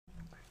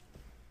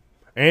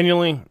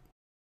Annually,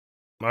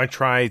 I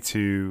try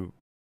to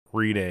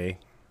read a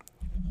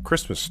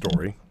Christmas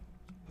story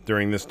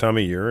during this time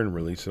of year and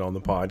release it on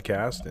the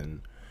podcast.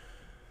 And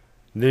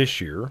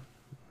this year,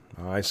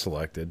 I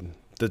selected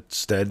The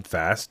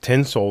Steadfast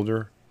Tin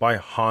Soldier by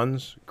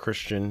Hans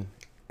Christian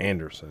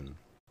Andersen.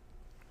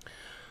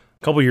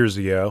 A couple years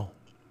ago,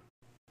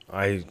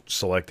 I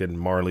selected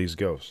Marley's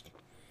Ghost.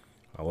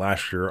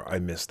 Last year, I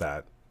missed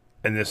that.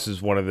 And this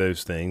is one of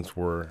those things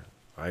where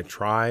I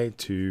try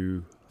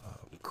to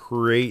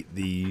create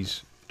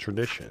these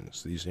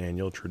traditions, these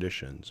annual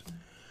traditions.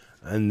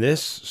 And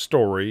this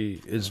story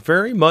is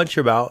very much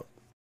about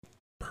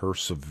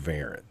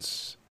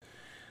perseverance.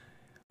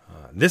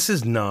 This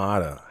is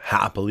not a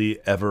happily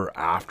ever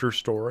after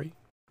story,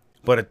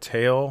 but a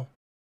tale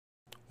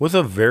with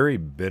a very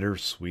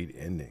bittersweet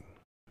ending.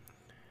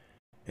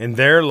 And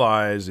there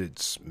lies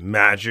its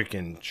magic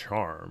and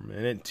charm,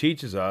 and it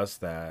teaches us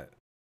that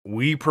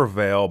we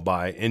prevail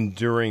by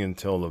enduring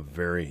until the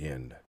very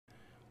end,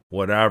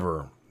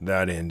 whatever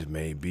that end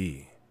may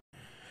be.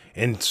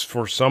 And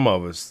for some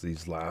of us,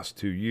 these last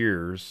 2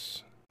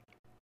 years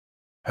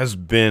has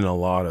been a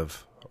lot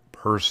of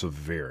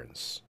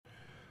perseverance.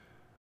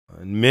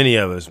 And many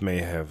of us may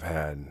have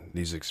had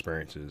these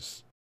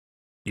experiences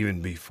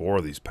even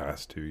before these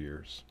past 2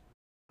 years.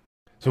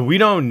 So we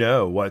don't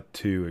know what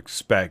to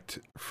expect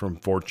from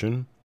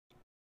fortune,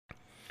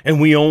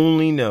 and we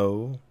only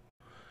know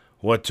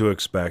what to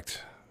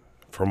expect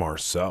from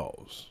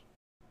ourselves.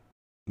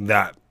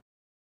 That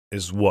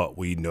is what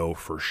we know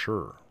for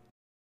sure,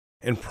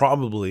 and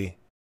probably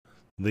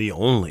the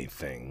only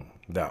thing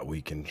that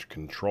we can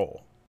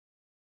control.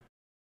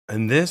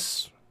 And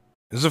this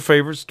is a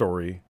favorite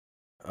story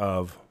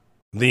of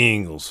the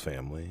Ingalls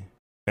family,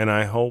 and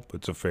I hope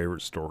it's a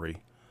favorite story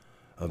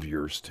of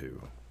yours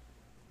too.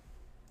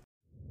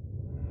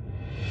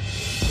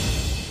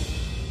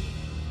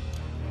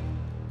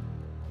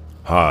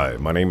 Hi,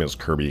 my name is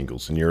Kirby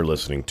Ingalls, and you're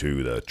listening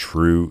to the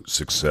True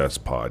Success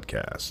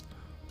Podcast.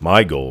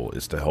 My goal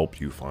is to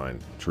help you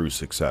find true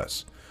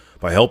success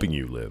by helping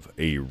you live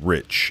a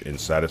rich and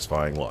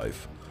satisfying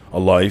life, a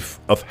life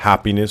of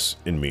happiness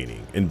and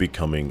meaning, and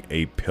becoming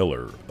a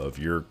pillar of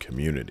your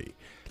community.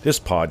 This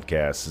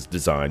podcast is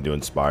designed to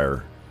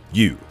inspire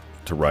you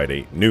to write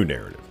a new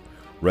narrative,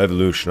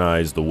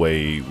 revolutionize the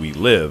way we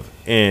live,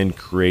 and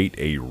create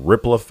a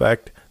ripple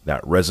effect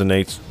that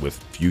resonates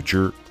with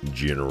future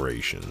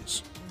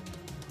generations.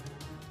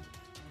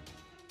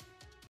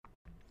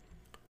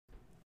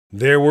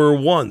 There were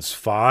once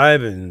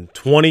 5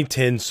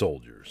 tin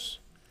soldiers.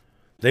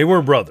 They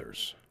were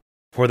brothers,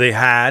 for they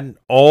had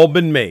all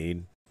been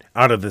made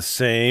out of the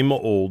same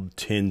old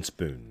tin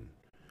spoon.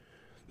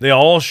 They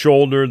all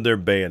shouldered their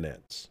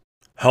bayonets,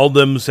 held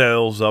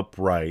themselves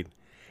upright,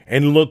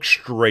 and looked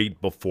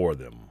straight before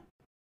them.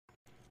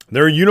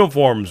 Their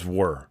uniforms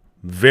were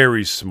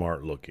very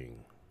smart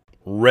looking,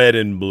 red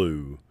and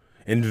blue,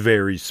 and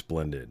very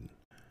splendid.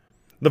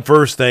 The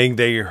first thing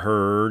they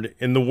heard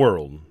in the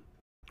world,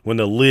 when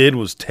the lid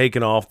was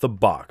taken off the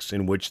box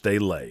in which they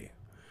lay,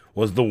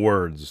 was the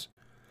words,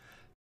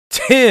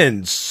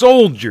 "Tin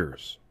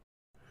soldiers!"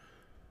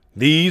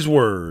 These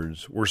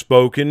words were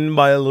spoken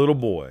by a little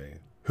boy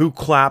who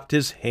clapped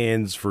his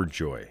hands for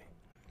joy.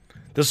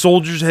 The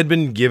soldiers had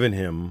been given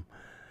him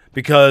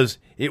because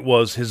it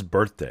was his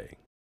birthday,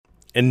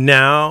 and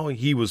now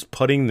he was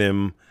putting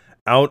them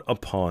out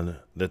upon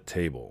the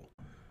table.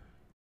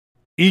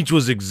 Each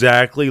was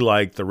exactly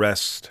like the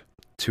rest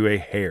to a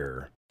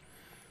hair,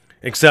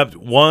 except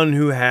one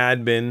who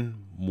had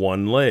been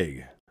one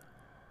leg.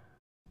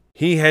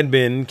 He had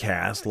been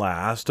cast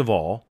last of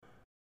all,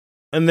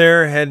 and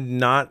there had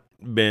not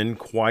been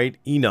quite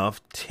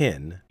enough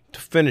tin to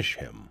finish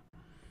him.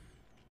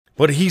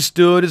 But he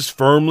stood as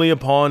firmly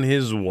upon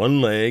his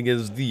one leg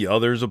as the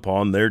others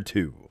upon their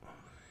two.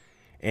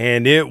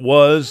 And it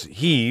was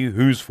he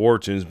whose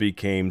fortunes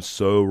became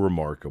so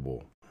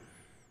remarkable.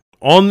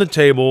 On the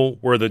table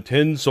where the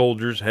tin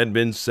soldiers had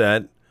been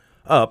set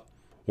up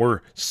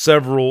were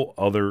several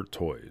other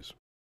toys.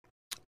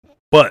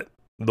 But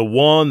the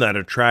one that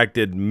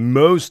attracted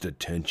most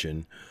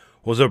attention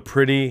was a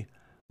pretty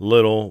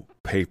little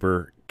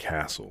paper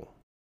castle.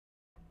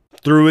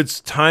 Through its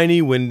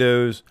tiny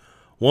windows,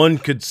 one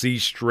could see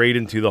straight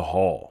into the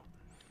hall.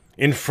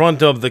 In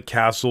front of the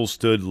castle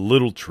stood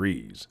little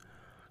trees,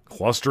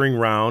 clustering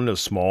round a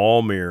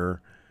small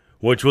mirror,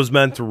 which was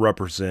meant to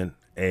represent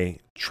a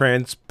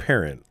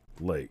transparent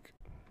lake.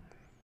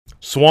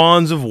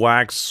 Swans of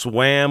wax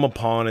swam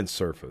upon its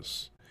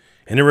surface,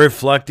 and it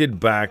reflected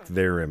back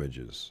their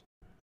images.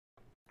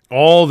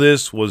 All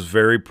this was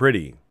very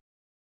pretty,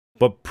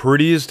 but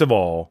prettiest of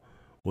all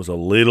was a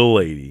little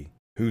lady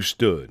who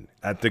stood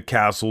at the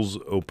castle's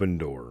open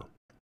door.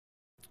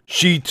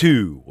 She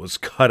too was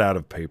cut out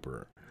of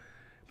paper,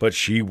 but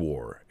she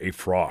wore a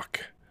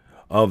frock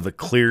of the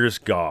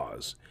clearest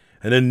gauze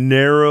and a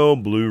narrow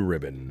blue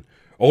ribbon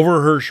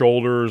over her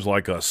shoulders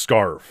like a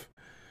scarf,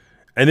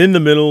 and in the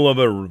middle of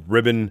a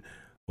ribbon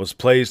was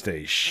placed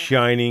a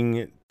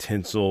shining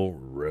tinsel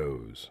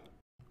rose.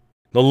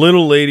 The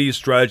little lady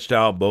stretched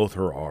out both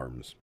her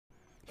arms,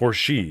 for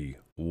she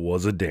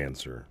was a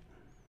dancer.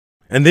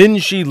 And then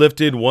she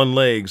lifted one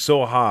leg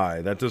so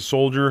high that the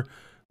soldier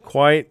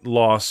quite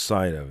lost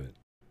sight of it.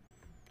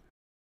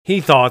 He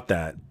thought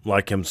that,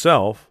 like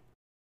himself,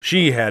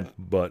 she had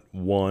but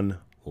one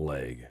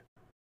leg.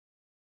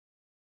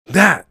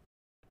 That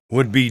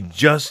would be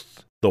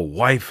just the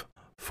wife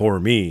for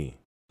me,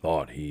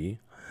 thought he.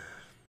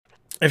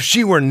 If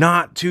she were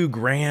not too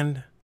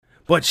grand,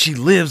 but she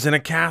lives in a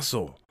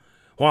castle,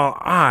 while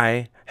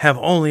I have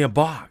only a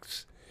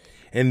box,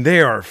 and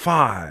there are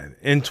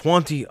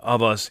 25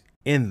 of us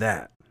in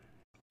that.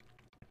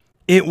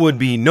 It would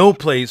be no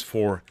place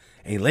for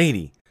a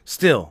lady.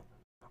 Still,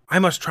 I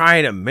must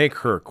try to make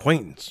her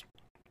acquaintance.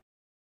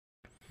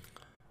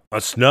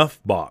 A snuff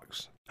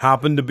box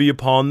happened to be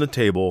upon the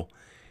table,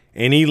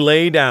 and he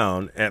lay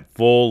down at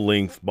full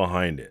length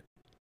behind it.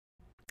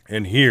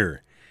 And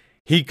here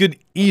he could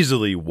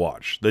easily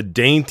watch the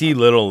dainty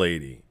little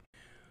lady,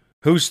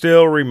 who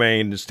still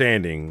remained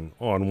standing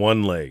on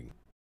one leg,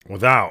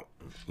 without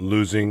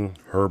losing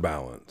her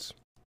balance.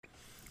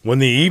 When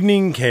the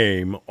evening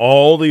came,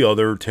 all the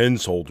other 10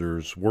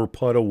 soldiers were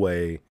put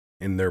away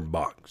in their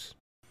box,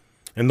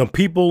 and the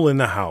people in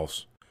the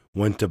house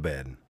went to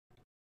bed.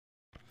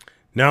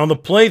 Now the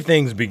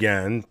playthings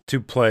began to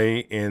play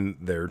in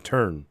their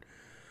turn.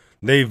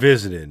 They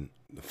visited,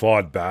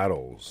 fought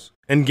battles,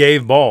 and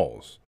gave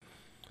balls.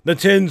 The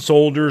 10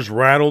 soldiers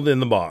rattled in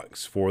the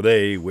box, for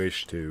they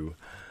wished to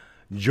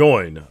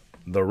join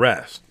the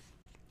rest,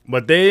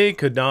 but they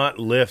could not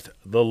lift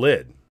the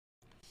lid.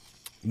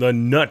 The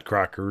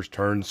nutcrackers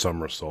turned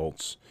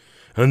somersaults,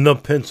 and the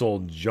pencil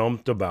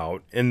jumped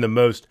about in the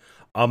most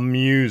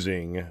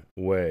amusing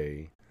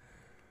way.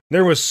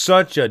 There was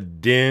such a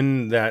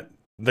din that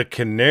the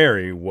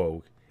canary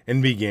woke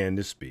and began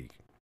to speak.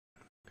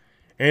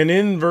 And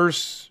in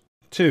verse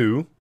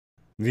 2,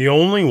 the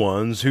only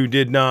ones who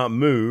did not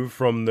move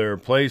from their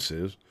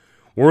places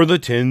were the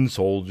tin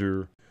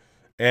soldier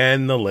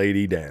and the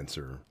lady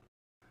dancer.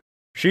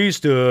 She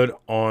stood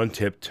on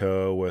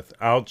tiptoe with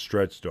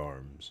outstretched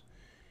arms,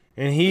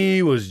 and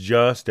he was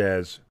just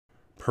as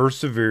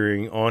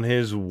persevering on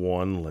his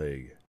one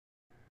leg.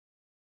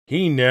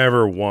 He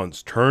never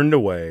once turned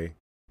away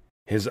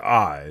his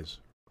eyes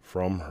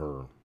from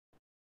her.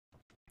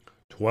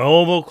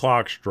 12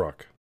 o'clock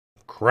struck.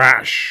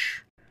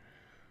 Crash!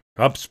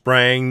 Up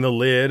sprang the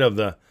lid of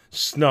the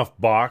snuff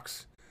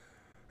box,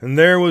 and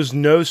there was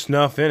no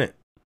snuff in it,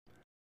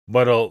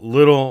 but a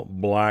little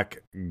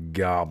black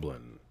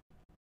goblin.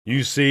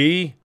 You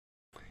see,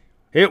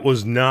 it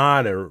was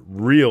not a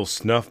real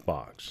snuff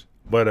box,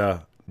 but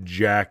a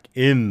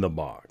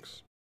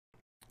jack-in-the-box.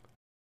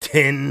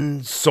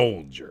 10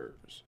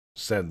 soldiers,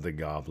 said the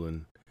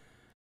goblin.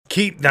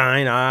 Keep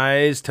thine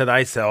eyes to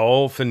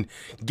thyself, and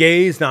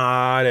gaze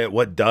not at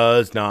what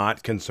does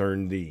not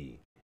concern thee.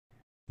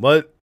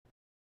 But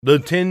the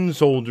 10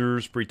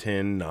 soldiers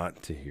pretend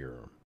not to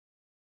hear.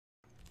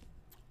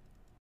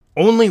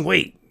 Only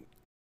wait,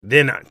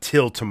 then,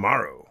 till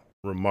tomorrow,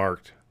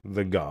 remarked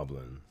the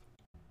goblin.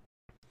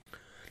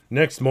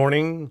 Next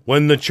morning,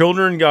 when the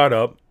children got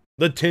up,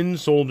 the tin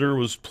soldier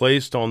was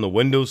placed on the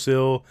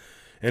windowsill,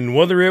 and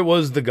whether it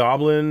was the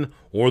goblin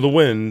or the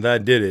wind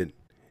that did it,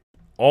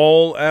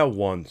 all at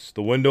once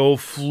the window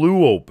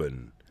flew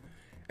open,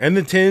 and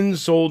the tin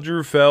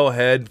soldier fell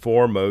head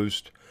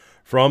foremost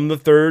from the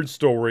 3rd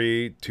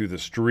story to the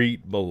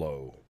street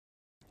below.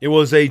 It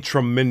was a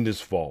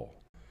tremendous fall.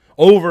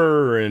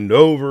 Over and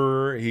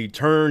over he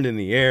turned in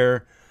the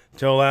air,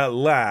 till at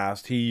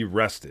last he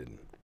rested,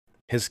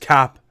 his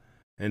cap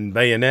and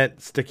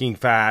bayonet sticking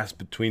fast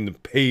between the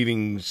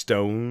paving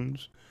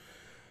stones,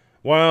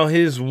 while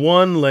his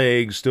one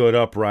leg stood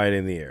upright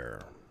in the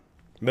air.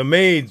 The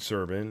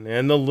maidservant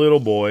and the little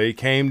boy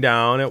came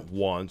down at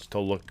once to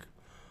look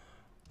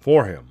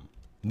for him,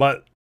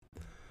 but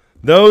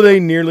though they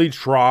nearly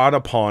trod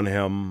upon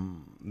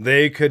him,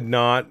 they could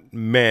not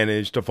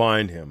manage to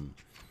find him.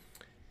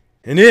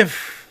 And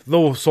if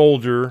the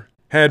soldier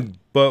had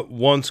but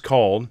once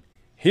called,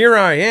 "Here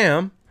I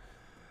am,"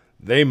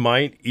 they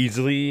might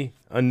easily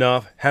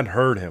enough had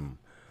heard him.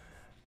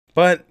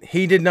 But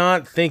he did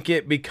not think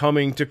it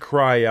becoming to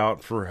cry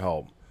out for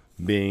help,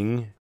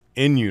 being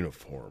in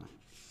uniform.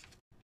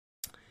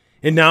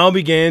 It now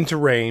began to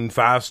rain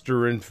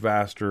faster and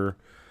faster,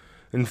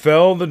 and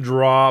fell the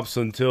drops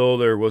until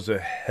there was a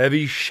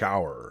heavy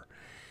shower.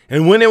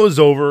 And when it was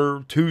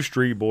over, 2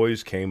 street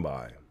boys came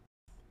by.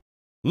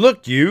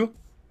 "Look you,"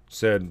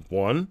 said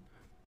one,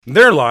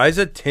 "there lies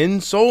a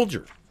tin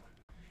soldier.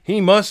 He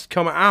must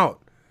come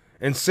out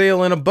and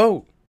sail in a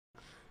boat."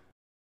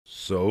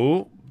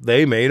 So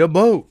they made a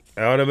boat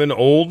out of an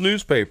old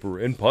newspaper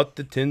and put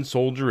the tin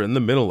soldier in the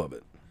middle of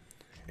it.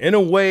 And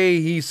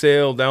away he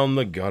sailed down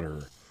the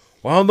gutter,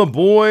 while the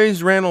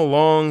boys ran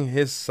along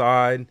his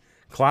side,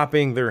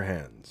 clapping their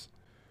hands.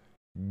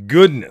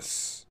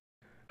 Goodness,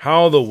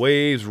 how the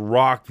waves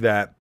rocked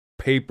that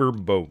paper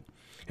boat,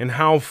 and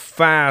how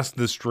fast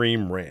the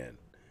stream ran.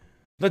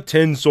 The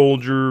tin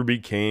soldier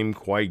became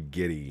quite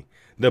giddy.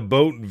 the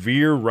boat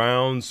veer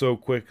round so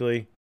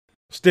quickly.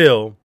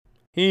 Still,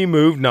 he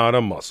moved not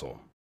a muscle,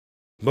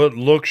 but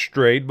looked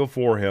straight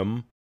before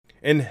him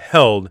and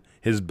held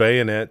his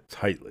bayonet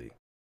tightly.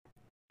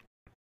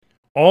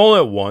 All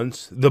at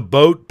once, the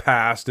boat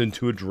passed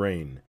into a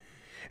drain,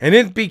 and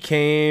it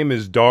became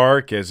as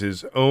dark as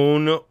his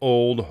own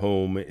old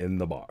home in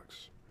the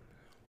box.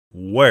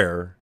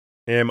 Where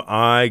am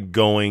I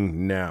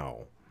going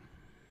now?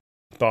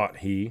 Thought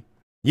he.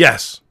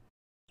 Yes,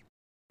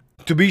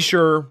 to be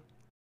sure,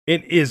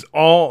 it is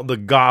all the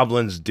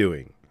goblin's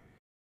doing.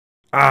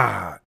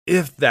 Ah,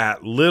 if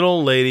that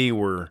little lady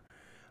were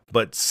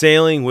but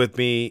sailing with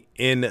me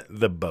in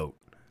the boat,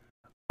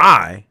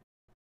 I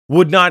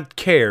would not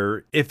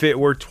care if it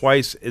were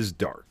twice as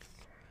dark.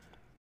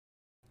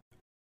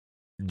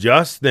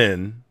 Just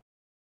then,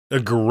 a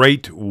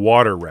great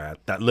water rat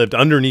that lived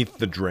underneath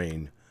the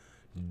drain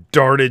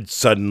darted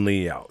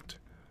suddenly out.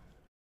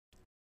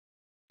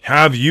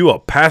 "Have you a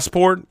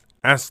passport?"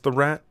 asked the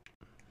rat.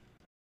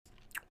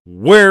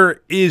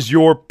 "Where is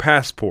your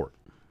passport?"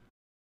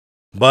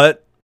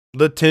 But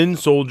the tin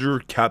soldier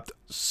kept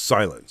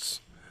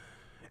silence,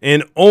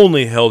 and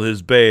only held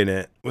his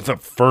bayonet with a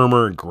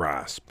firmer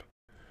grasp.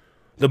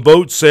 The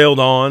boat sailed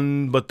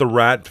on, but the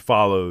rat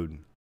followed.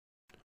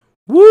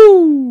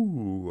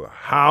 Woo!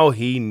 How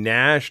he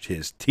gnashed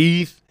his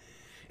teeth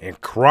and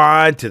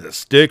cried to the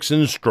sticks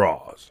and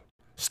straws.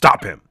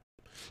 "Stop him!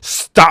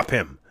 Stop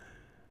him!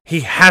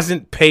 He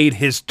hasn't paid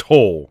his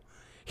toll.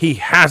 He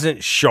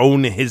hasn't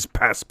shown his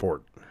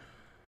passport."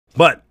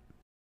 But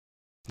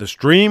the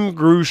stream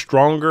grew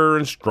stronger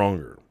and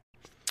stronger.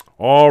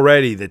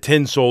 Already the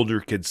tin soldier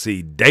could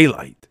see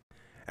daylight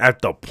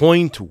at the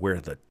point where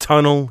the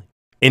tunnel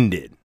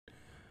ended.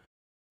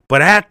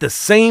 But at the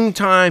same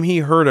time he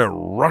heard a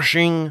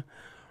rushing,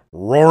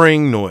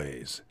 roaring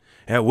noise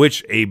at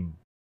which a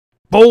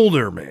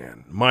bolder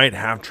man might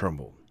have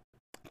trembled.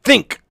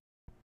 Think!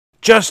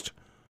 Just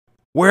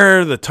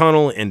where the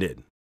tunnel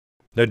ended,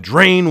 the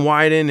drain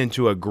widened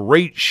into a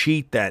great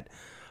sheet that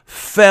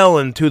fell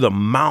into the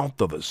mouth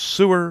of a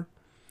sewer,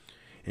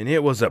 and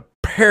it was as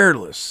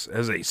perilous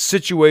as a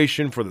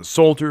situation for the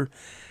soldier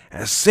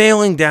as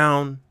sailing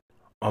down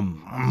a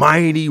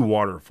mighty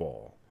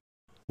waterfall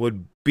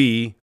would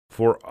be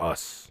for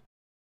us.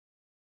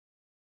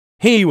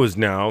 He was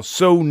now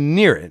so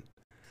near it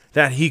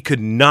that he could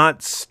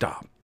not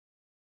stop.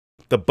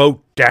 The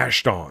boat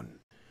dashed on,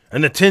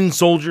 and the tin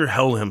soldier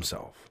held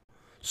himself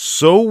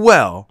so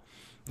well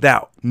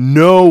that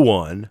no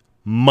one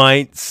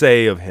might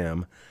say of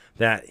him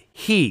that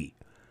he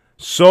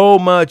so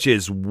much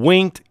as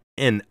winked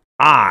an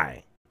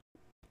eye.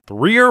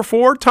 3 or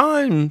 4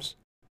 times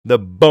the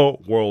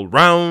boat whirled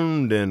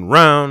round and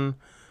round.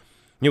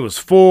 It was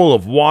full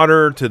of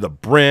water to the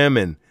brim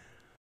and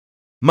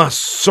must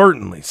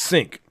certainly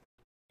sink.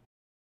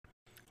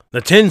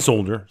 The tin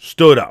soldier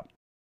stood up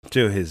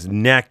to his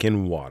neck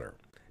in water.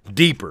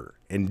 Deeper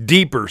and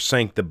deeper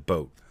sank the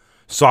boat.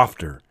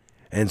 Softer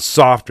and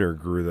softer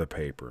grew the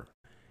paper.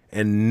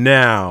 And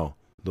now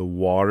the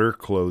water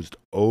closed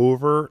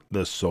over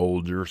the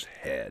soldier's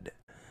head.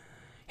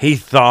 He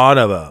thought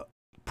of a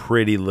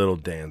pretty little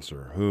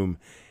dancer whom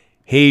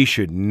he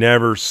should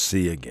never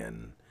see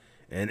again,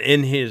 and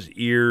in his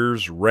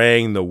ears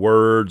rang the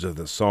words of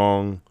the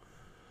song,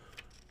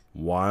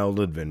 "Wild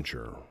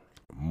adventure,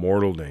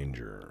 mortal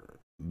danger,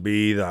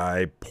 be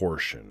thy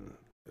portion,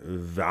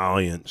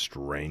 valiant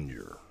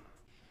stranger."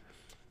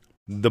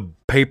 The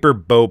paper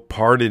boat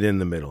parted in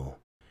the middle,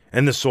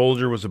 and the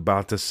soldier was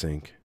about to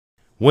sink,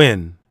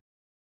 when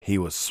he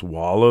was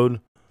swallowed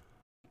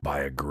by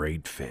a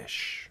great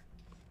fish.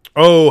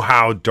 Oh,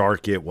 how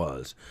dark it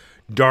was!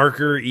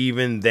 Darker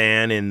even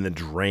than in the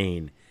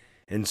drain,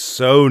 and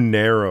so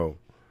narrow.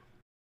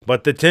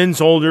 But the tin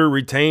soldier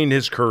retained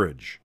his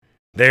courage.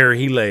 There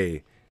he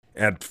lay,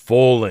 at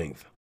full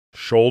length,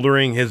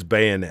 shouldering his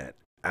bayonet,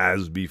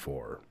 as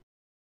before.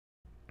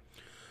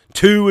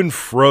 To and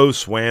fro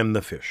swam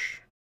the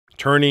fish,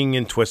 turning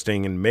and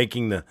twisting and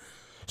making the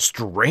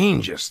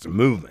strangest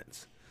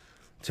movements,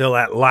 till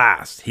at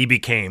last he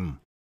became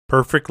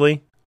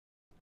perfectly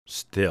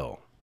still.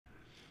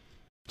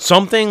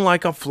 Something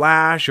like a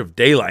flash of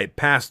daylight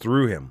passed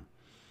through him,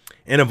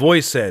 and a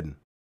voice said,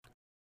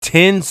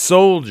 "Tin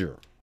soldier."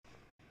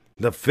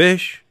 The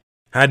fish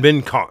had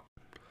been caught,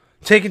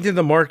 taken to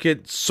the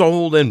market,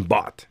 sold and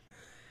bought,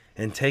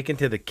 and taken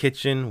to the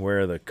kitchen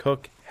where the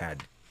cook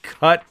had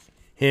cut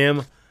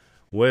him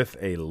with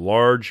a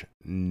large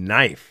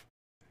knife.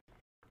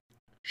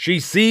 She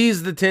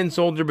seized the tin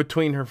soldier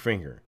between her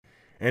finger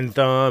and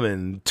thumb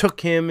and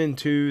took him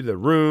into the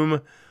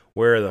room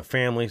where the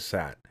family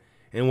sat,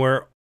 and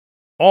where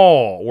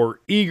all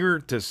were eager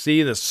to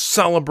see the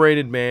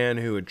celebrated man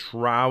who had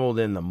traveled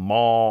in the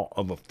maw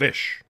of a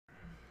fish.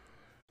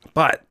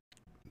 But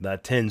the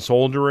tin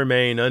soldier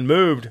remained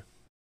unmoved.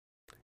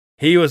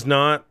 He was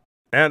not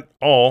at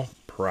all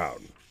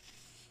proud.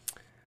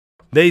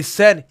 They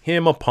set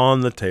him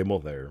upon the table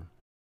there.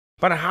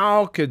 But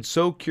how could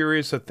so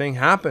curious a thing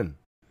happen?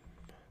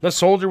 The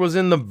soldier was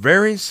in the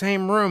very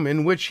same room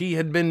in which he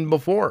had been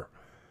before.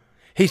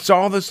 He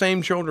saw the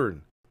same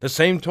children, the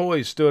same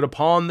toys stood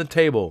upon the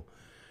table,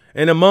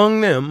 and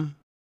among them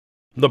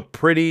the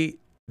pretty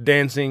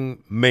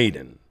dancing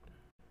maiden,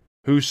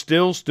 who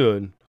still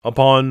stood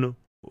upon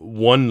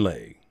one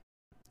leg.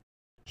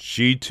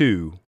 She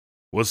too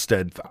was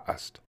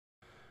steadfast.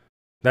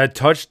 That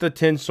touched the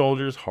tin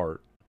soldier's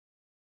heart.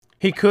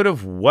 He could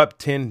have wept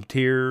 10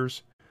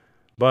 tears,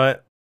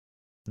 but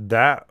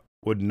that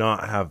would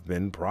not have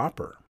been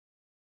proper.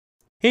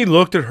 He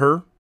looked at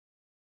her,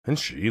 and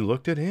she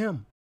looked at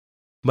him,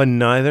 but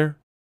neither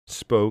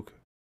spoke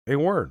a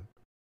word.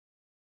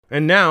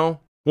 And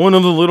now one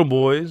of the little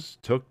boys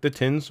took the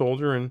tin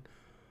soldier and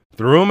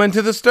threw him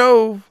into the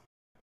stove.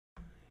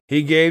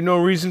 He gave no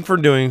reason for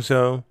doing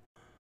so,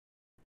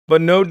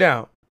 but no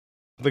doubt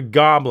the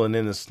goblin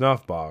in the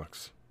snuff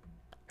box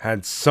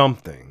had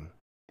something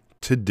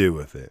to do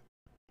with it.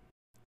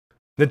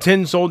 The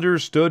tin soldier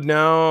stood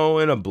now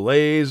in a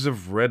blaze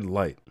of red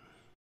light.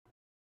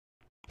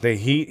 The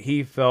heat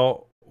he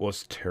felt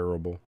was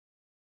terrible,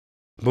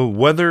 but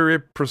whether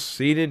it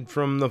proceeded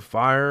from the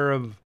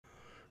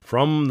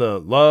from the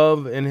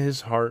love in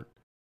his heart,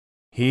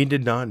 he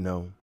did not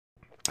know.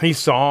 He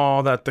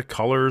saw that the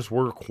colors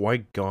were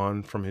quite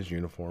gone from his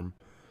uniform,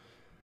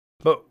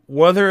 but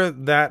whether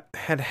that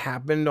had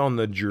happened on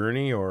the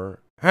journey or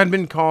had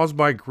been caused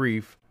by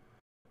grief,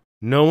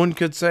 no one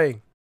could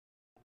say.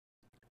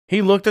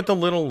 He looked at the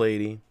little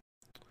lady.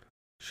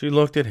 She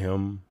looked at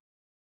him,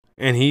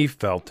 and he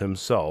felt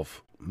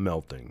himself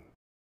melting.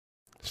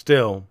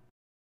 Still,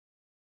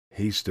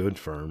 he stood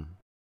firm,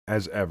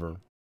 as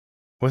ever,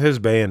 with his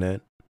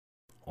bayonet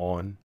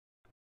on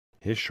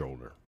his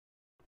shoulder.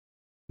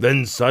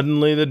 Then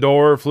suddenly the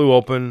door flew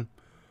open,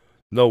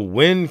 the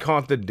wind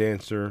caught the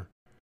dancer,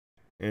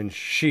 and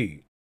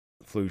she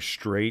flew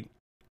straight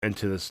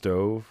into the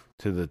stove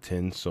to the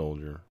tin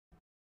soldier,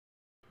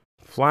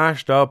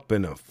 flashed up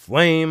in a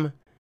flame,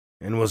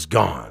 and was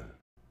gone.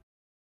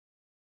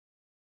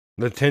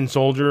 The tin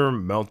soldier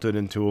melted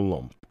into a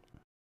lump,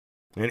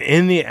 and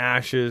in the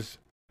ashes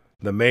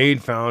the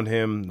maid found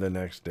him the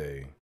next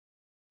day,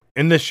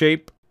 in the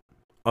shape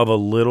of a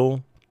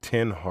little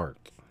tin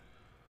heart,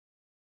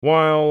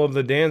 while of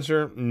the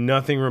dancer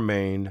nothing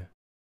remained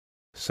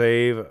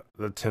save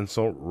the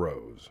tinsel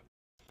rose,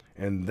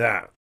 and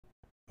that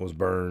was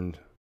burned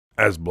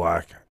as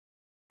black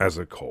as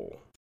a coal.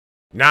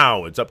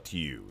 Now it's up to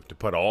you to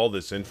put all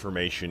this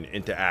information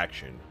into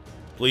action.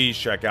 Please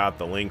check out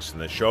the links in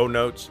the show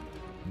notes,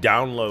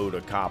 download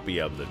a copy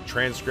of the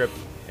transcript,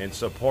 and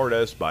support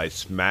us by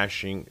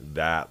smashing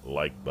that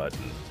like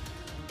button.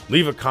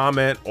 Leave a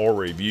comment or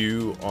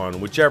review on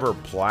whichever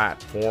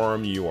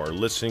platform you are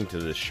listening to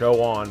this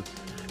show on.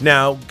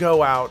 Now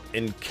go out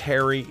and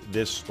carry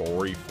this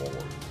story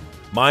forward.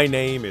 My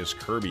name is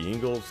Kirby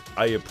Ingalls.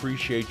 I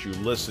appreciate you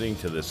listening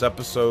to this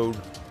episode,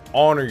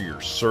 honor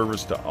your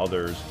service to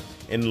others,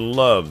 and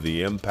love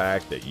the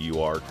impact that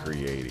you are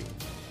creating.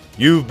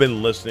 You've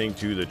been listening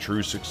to the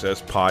True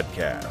Success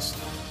Podcast.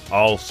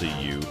 I'll see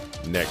you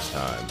next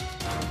time.